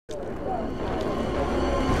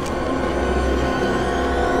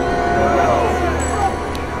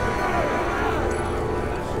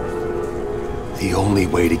only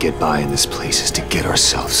way to get by in this place is to get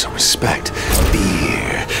ourselves some respect.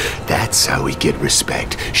 Fear. That's how we get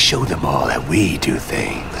respect. Show them all that we do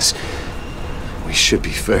things. We should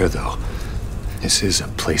be fair, though. This is a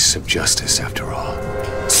place of justice, after all.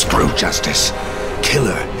 Screw justice. Kill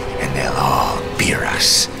her, and they'll all fear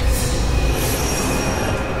us.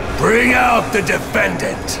 Bring out the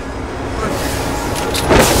defendant!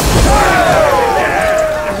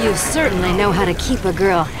 You certainly know how to keep a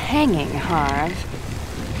girl hanging, Harv.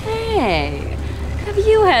 Hey, have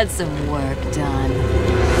you had some work done?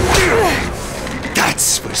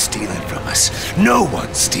 That's for stealing from us. No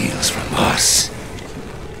one steals from us.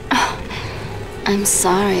 I'm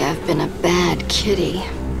sorry I've been a bad kitty.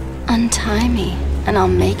 Untie me, and I'll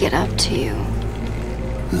make it up to you.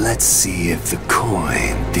 Let's see if the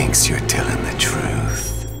coin thinks you're telling the truth.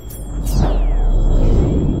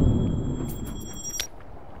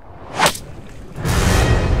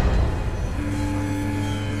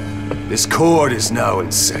 This court is now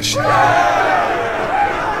in session.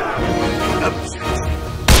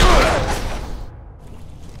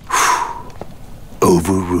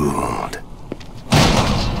 Overruled.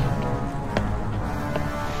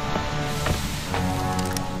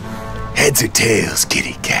 Heads or tails,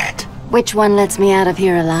 kitty cat? Which one lets me out of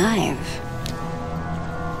here alive?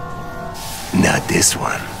 Not this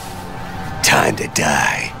one. Time to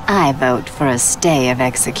die. I vote for a stay of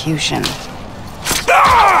execution.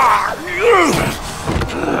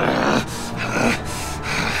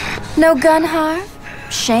 No gun, Harv?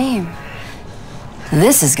 Shame.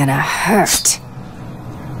 This is gonna hurt.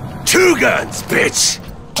 2 guns, bitch!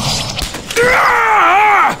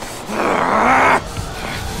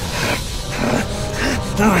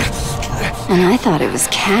 And I thought it was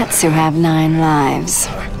cats who have 9 lives.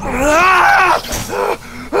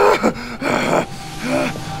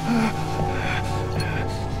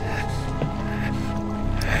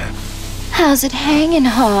 How's it hanging,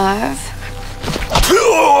 Harv?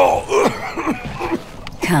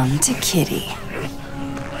 Come to Kitty.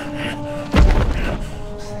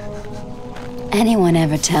 Anyone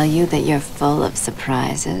ever tell you that you're full of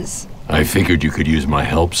surprises? I figured you could use my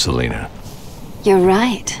help, Selina. You're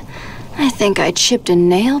right. I think I chipped a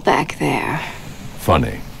nail back there.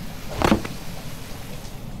 Funny.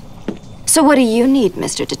 So what do you need,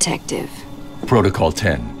 Mr. Detective? Protocol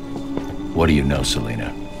 10. What do you know,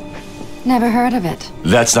 Selina? Never heard of it.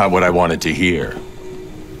 That's not what I wanted to hear.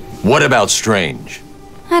 What about Strange?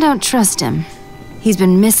 I don't trust him. He's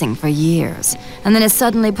been missing for years, and then is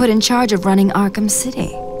suddenly put in charge of running Arkham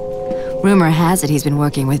City. Rumor has it he's been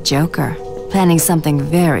working with Joker, planning something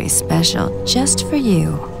very special just for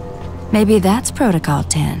you. Maybe that's Protocol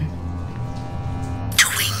 10.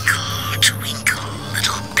 Twinkle, twinkle,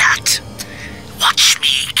 little bat. Watch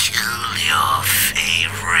me kill your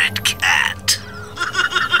favorite cat.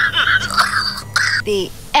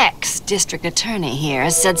 The ex-district attorney here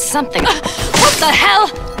said something. What the hell?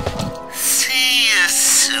 See you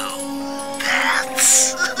soon,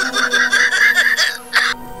 bats.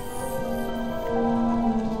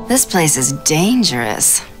 This place is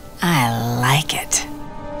dangerous. I like it.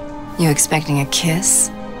 You expecting a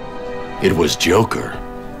kiss? It was Joker.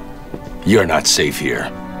 You're not safe here.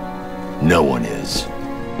 No one is.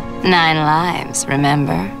 9 lives,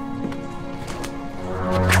 remember?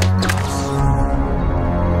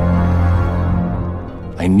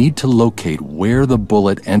 I need to locate where the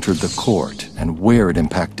bullet entered the court and where it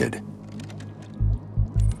impacted.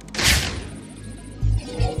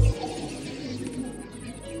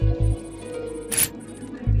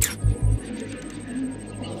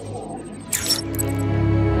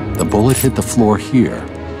 The bullet hit the floor here.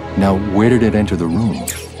 Now, where did it enter the room?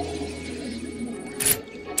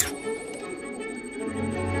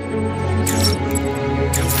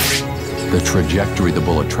 The trajectory the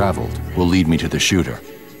bullet traveled will lead me to the shooter.